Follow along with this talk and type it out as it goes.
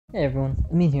Hey everyone,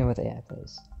 Amin here with AI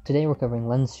Plays. Today we're covering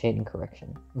lens shading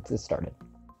correction. Let's get started.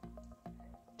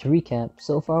 To recap,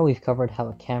 so far we've covered how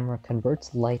a camera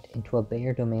converts light into a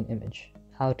Bayer domain image,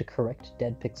 how to correct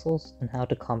dead pixels, and how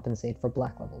to compensate for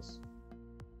black levels.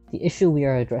 The issue we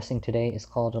are addressing today is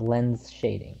called lens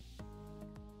shading.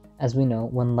 As we know,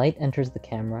 when light enters the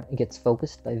camera, it gets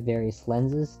focused by various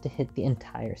lenses to hit the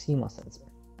entire CMOS sensor.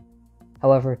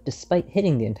 However, despite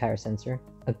hitting the entire sensor,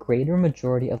 a greater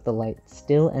majority of the light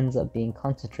still ends up being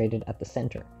concentrated at the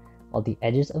center, while the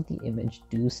edges of the image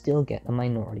do still get a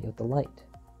minority of the light.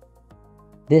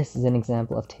 This is an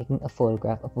example of taking a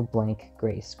photograph of a blank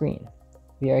gray screen.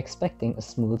 We are expecting a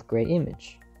smooth gray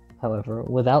image. However,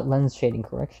 without lens shading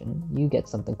correction, you get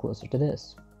something closer to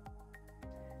this.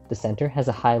 The center has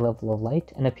a high level of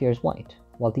light and appears white,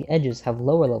 while the edges have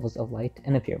lower levels of light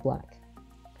and appear black.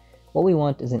 What we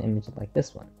want is an image like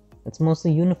this one. It's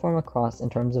mostly uniform across in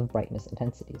terms of brightness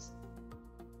intensities.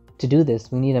 To do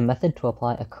this, we need a method to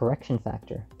apply a correction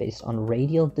factor based on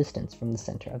radial distance from the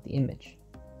center of the image.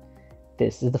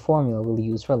 This is the formula we'll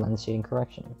use for lens shading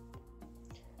correction.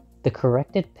 The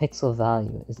corrected pixel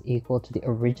value is equal to the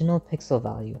original pixel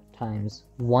value times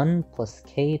 1 plus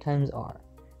k times r,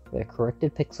 where the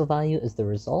corrected pixel value is the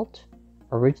result,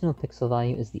 original pixel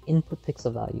value is the input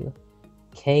pixel value,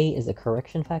 k is a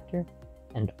correction factor,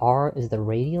 and r is the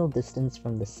radial distance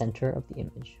from the center of the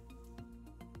image.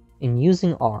 In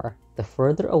using r, the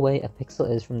further away a pixel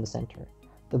is from the center,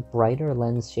 the brighter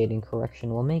lens shading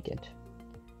correction will make it.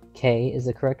 K is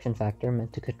a correction factor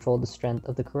meant to control the strength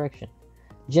of the correction.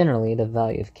 Generally, the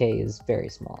value of k is very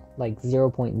small, like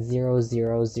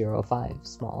 0.0005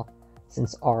 small,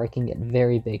 since r can get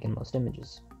very big in most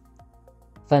images.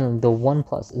 Finally, the 1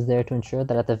 plus is there to ensure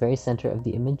that at the very center of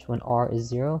the image when r is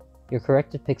 0, your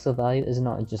corrected pixel value is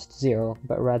not just 0,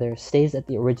 but rather stays at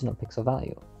the original pixel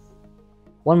value.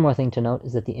 One more thing to note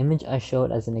is that the image I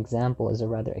showed as an example is a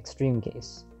rather extreme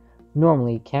case.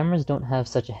 Normally, cameras don't have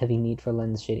such a heavy need for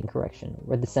lens shading correction,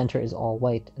 where the center is all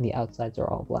white and the outsides are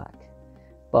all black.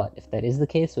 But if that is the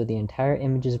case where the entire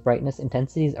image's brightness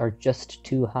intensities are just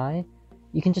too high,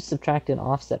 you can just subtract an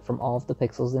offset from all of the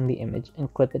pixels in the image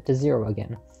and clip it to 0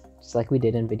 again, just like we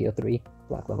did in video 3,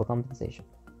 black level compensation.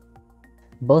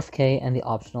 Both k and the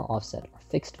optional offset are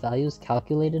fixed values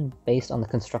calculated based on the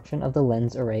construction of the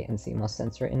lens array and CMOS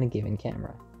sensor in a given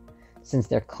camera. Since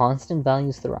they're constant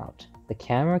values throughout, the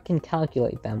camera can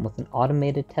calculate them with an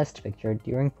automated test picture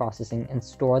during processing and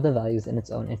store the values in its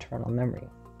own internal memory.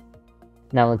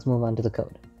 Now let's move on to the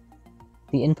code.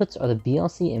 The inputs are the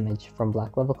BLC image from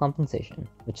black level compensation,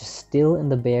 which is still in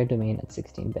the Bayer domain at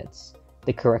 16 bits,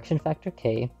 the correction factor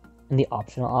k, and the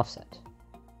optional offset.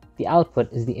 The output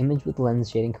is the image with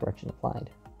lens shading correction applied.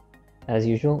 As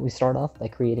usual, we start off by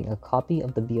creating a copy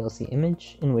of the BLC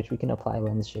image in which we can apply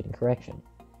lens shading correction.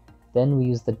 Then we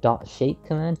use the .shape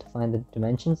command to find the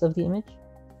dimensions of the image.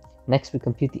 Next, we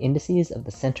compute the indices of the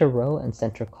center row and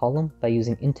center column by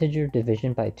using integer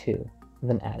division by 2,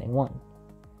 then adding 1.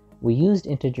 We used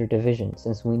integer division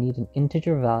since we need an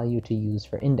integer value to use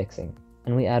for indexing,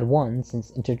 and we add 1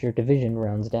 since integer division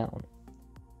rounds down.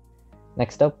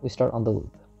 Next up, we start on the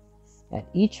loop. At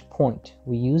each point,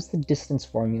 we use the distance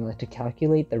formula to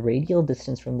calculate the radial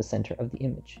distance from the center of the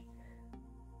image.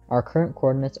 Our current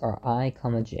coordinates are I,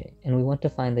 j, and we want to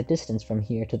find the distance from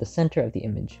here to the center of the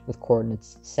image with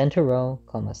coordinates center row,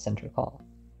 center col.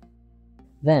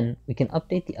 Then, we can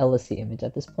update the LSC image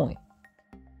at this point.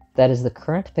 That is the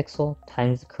current pixel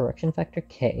times the correction factor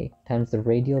k times the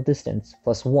radial distance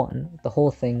plus 1, the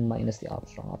whole thing minus the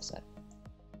optional offset.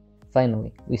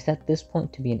 Finally, we set this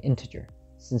point to be an integer,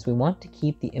 since we want to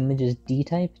keep the image's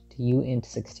d-type to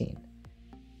uint16.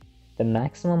 The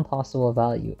maximum possible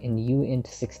value in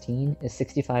uint16 is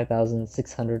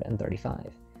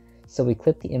 65,635, so we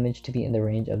clip the image to be in the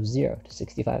range of 0 to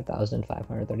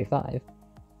 65,535,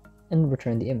 and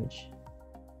return the image.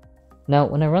 Now,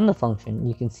 when I run the function,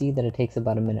 you can see that it takes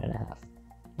about a minute and a half.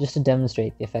 Just to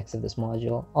demonstrate the effects of this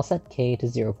module, I'll set k to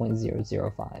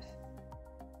 0.005.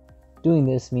 Doing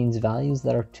this means values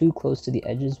that are too close to the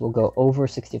edges will go over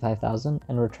 65,000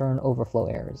 and return overflow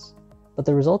errors. But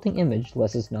the resulting image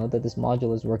lets us know that this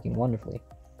module is working wonderfully.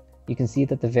 You can see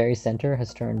that the very center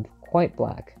has turned quite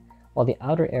black, while the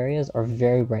outer areas are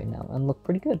very bright now and look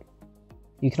pretty good.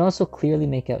 You can also clearly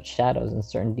make out shadows in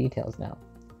certain details now.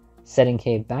 Setting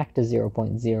k back to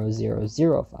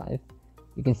 0.0005,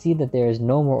 you can see that there is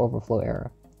no more overflow error,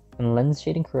 and lens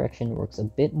shading correction works a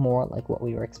bit more like what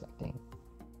we were expecting.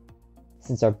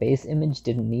 Since our base image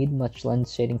didn't need much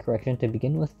lens shading correction to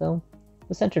begin with though,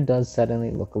 the center does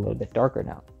suddenly look a little bit darker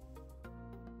now.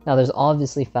 Now there's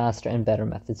obviously faster and better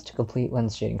methods to complete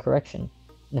lens shading correction,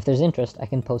 And if there's interest, I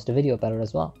can post a video about it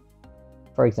as well.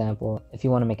 For example, if you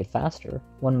want to make it faster,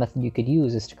 one method you could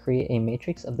use is to create a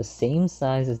matrix of the same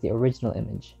size as the original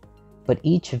image, but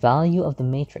each value of the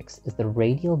matrix is the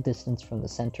radial distance from the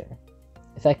center.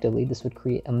 Effectively, this would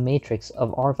create a matrix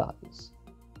of R values.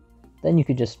 Then you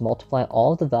could just multiply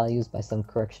all of the values by some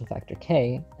correction factor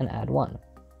k and add 1.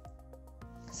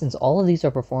 Since all of these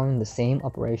are performing the same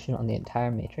operation on the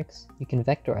entire matrix, you can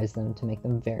vectorize them to make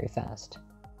them very fast.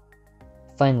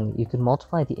 Finally, you could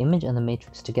multiply the image and the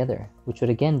matrix together, which would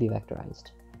again be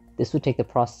vectorized. This would take the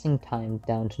processing time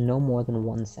down to no more than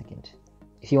 1 second.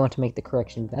 If you want to make the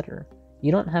correction better,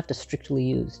 you don't have to strictly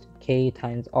use k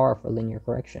times r for linear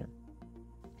correction.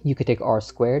 You could take r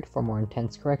squared for more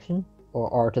intense correction,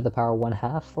 or r to the power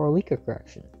 1/2 for a weaker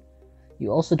correction.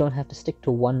 You also don't have to stick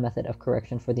to one method of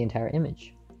correction for the entire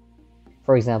image.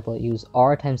 For example, use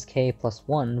r times k plus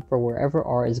 1 for wherever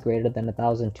r is greater than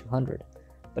 1200,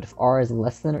 but if r is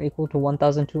less than or equal to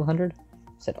 1200,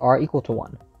 set r equal to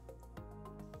 1.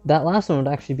 That last one would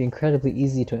actually be incredibly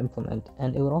easy to implement,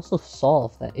 and it would also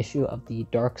solve that issue of the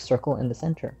dark circle in the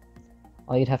center.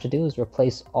 All you'd have to do is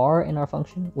replace r in our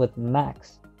function with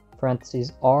max,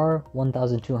 parentheses r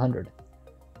 1200.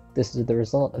 This is the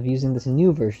result of using this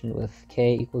new version with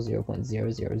k equals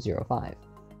 0.0005.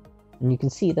 And you can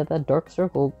see that that dark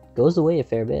circle goes away a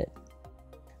fair bit.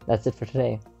 That's it for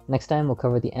today. Next time we'll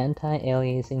cover the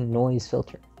anti-aliasing noise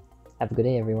filter. Have a good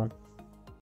day, everyone.